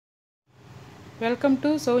Welcome to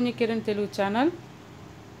సౌన్య Kiran Telugu channel.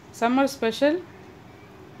 Summer special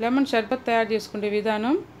lemon షర్బత్ తయారు చేసుకునే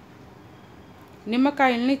విధానం.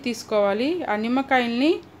 నిమ్మకాయల్ని తీసుకోవాలి. ఆ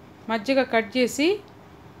నిమ్మకాయల్ని మధ్యగా కట్ చేసి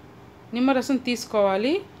నిమ్మరసం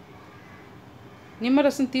తీసుకోవాలి.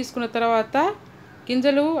 నిమ్మరసం తీసుకున్న తర్వాత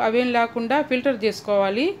గింజలు అవేం లేకుండా ఫిల్టర్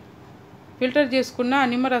చేసుకోవాలి. ఫిల్టర్ చేసుకున్న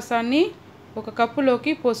ఆ నిమ్మరసాన్ని ఒక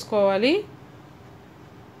కప్పులోకి పోసుకోవాలి.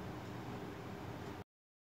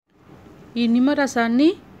 ఈ నిమ్మరసాన్ని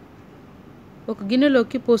ఒక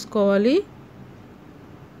గిన్నెలోకి పోసుకోవాలి.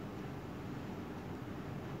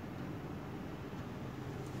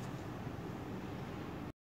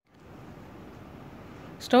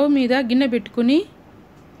 స్టవ్ మీద గిన్నె పెట్టుకుని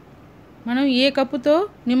మనం ఏ కప్పుతో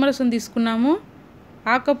నిమ్మరసం తీసుకున్నామో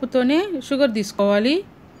ఆ కప్పుతోనే షుగర్ తీసుకోవాలి.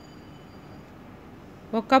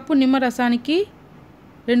 ఒక కప్పు నిమ్మరసానికి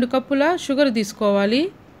 2 కప్పుల షుగర్ తీసుకోవాలి.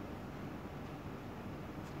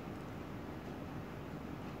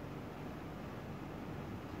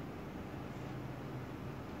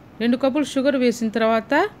 రెండు కప్పులు షుగర్ వేసిన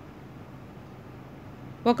తర్వాత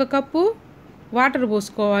 1 కప్పు వాటర్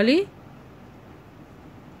పోసుకోవాలి.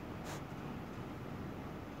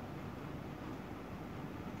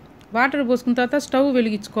 వాటర్ పోసుకున్న తర్వాత స్టవ్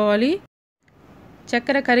వెలిగించుకోవాలి.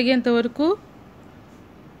 చక్కెర కరిగేంత వరకు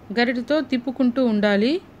గరిటెతో తిప్పుకుంటూ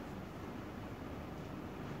ఉండాలి.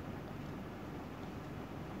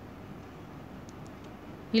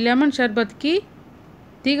 ఈ లెమన్ షర్బత్కి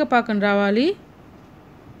తీగపాకం రావాలి.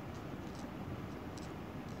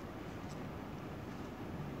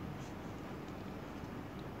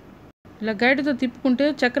 ఇలా గరిటెతో తిప్పుకుంటే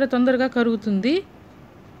చక్కెర తొందరగా కరుగుతుంది.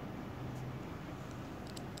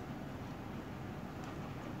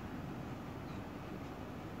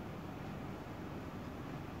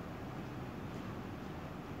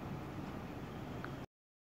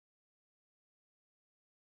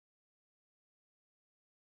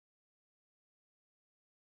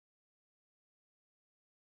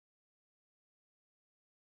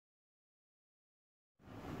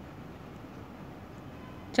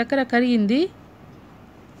 చక్కెర కరిగింది.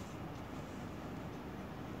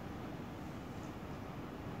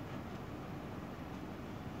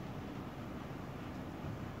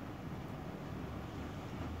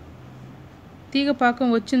 తీగ పాకం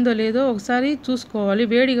వచ్చిందో లేదో ఒకసారి చూసుకోవాలి.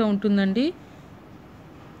 వేడిగా ఉంటుందండి.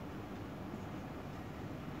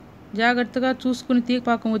 జాగ్రత్తగా చూసుకుని తీగ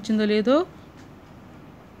పాకం వచ్చిందో లేదో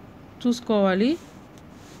చూసుకోవాలి.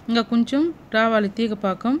 ఇంకా కొంచెం రావాలి తీగ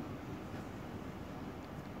పాకం.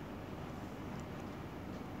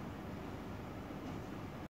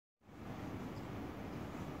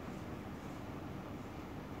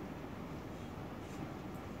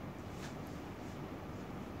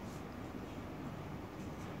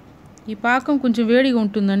 ఈ పాకం కొంచెం వేడిగా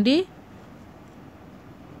ఉంటుందండి.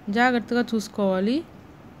 జాగ్రత్తగా చూసుకోవాలి.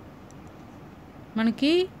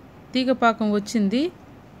 మనకి తీగ పాకం వచ్చింది.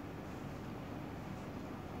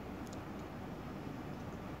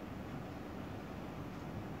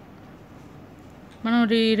 మనం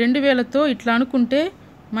 2 వేలతో ఇట్లా అనుకుంటే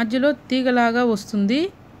మధ్యలో తీగలాగా వస్తుంది.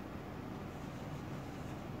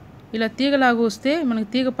 ఇలా తీగలాగా వస్తే మనకి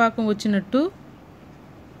తీగ పాకం వచ్చినట్టు.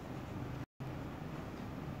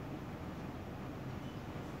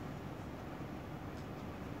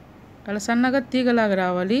 అలా సన్నగా తీగలాగా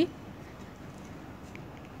రావాలి.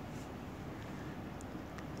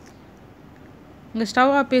 ఇంకా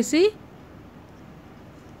స్టవ్ ఆపేసి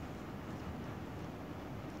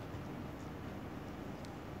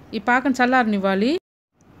ఈ పాకం చల్లారనివ్వాలి.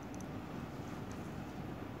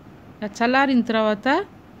 చల్లారిన తర్వాత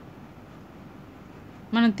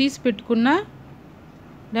మనం తీసి పెట్టుకున్న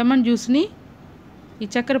లెమన్ జ్యూస్ని ఈ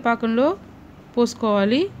చక్కెర పాకంలో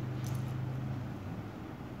పోసుకోవాలి.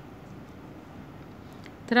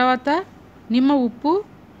 తర్వాత నిమ్మ ఉప్పు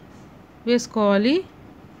వేసుకోవాలి.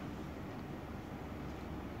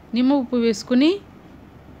 నిమ్మ ఉప్పు వేసుకుని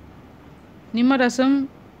నిమ్మరసం,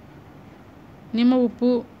 నిమ్మ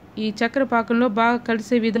ఉప్పు ఈ చక్కెర పాకంలో బాగా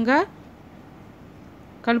కలిసే విధంగా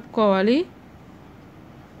కలుపుకోవాలి.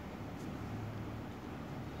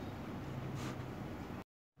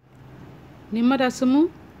 నిమ్మరసము,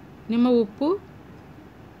 నిమ్మ ఉప్పు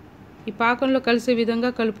ఈ పాకంలో కలిసే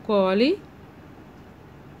విధంగా కలుపుకోవాలి.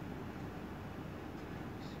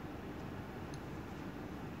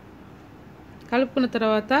 కలుపుకున్న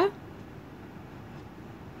తర్వాత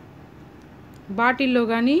బాటిల్లో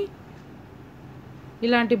కానీ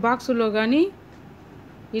ఇలాంటి బాక్సుల్లో కానీ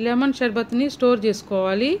ఈ లెమన్ షర్బత్ని స్టోర్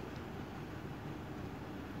చేసుకోవాలి.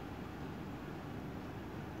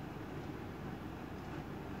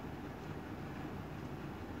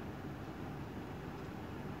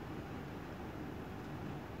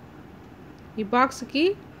 ఈ బాక్స్కి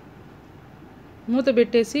మూత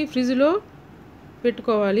పెట్టేసి ఫ్రిడ్జ్లో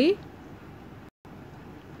పెట్టుకోవాలి.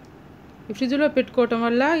 ఈ ఫ్రిడ్జ్లో పెట్టుకోవటం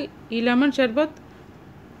వల్ల ఈ లెమన్ షర్బత్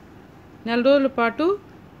 4 రోజుల పాటు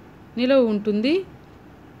నిలవ ఉంటుంది.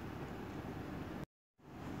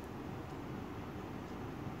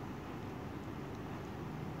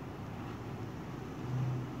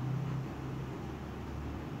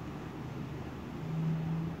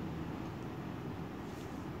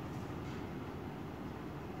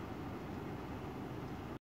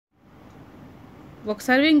 ఒక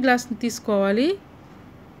సర్వింగ్ గ్లాస్ని తీసుకోవాలి.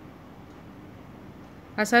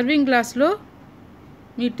 ఆ సర్వింగ్ గ్లాస్లో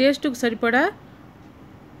మీ టేస్ట్కి సరిపడా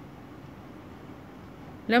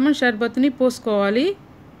లెమన్ షర్బత్ని పోసుకోవాలి.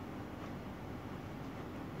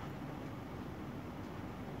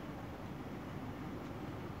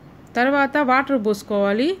 తర్వాత వాటర్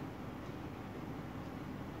పోసుకోవాలి.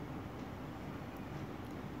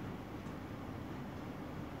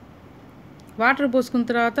 వాటర్ పోసుకున్న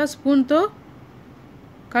తర్వాత స్పూన్తో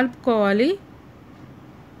కలుపుకోవాలి.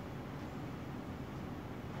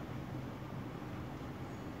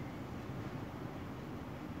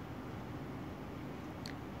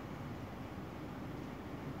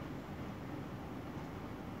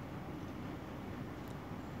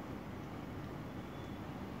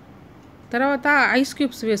 తర్వాత ఐస్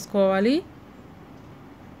క్యూబ్స్ వేసుకోవాలి.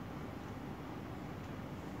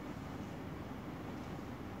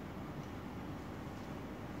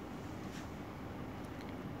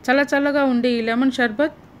 చల్లగా ఉండే ఈ లెమన్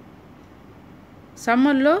షర్బత్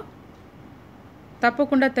సమ్మర్లో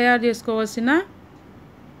తప్పకుండా తయారు చేసుకోవాల్సిన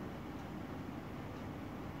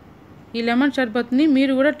ఈ లెమన్ షర్బత్ని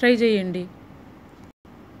మీరు కూడా ట్రై చేయండి.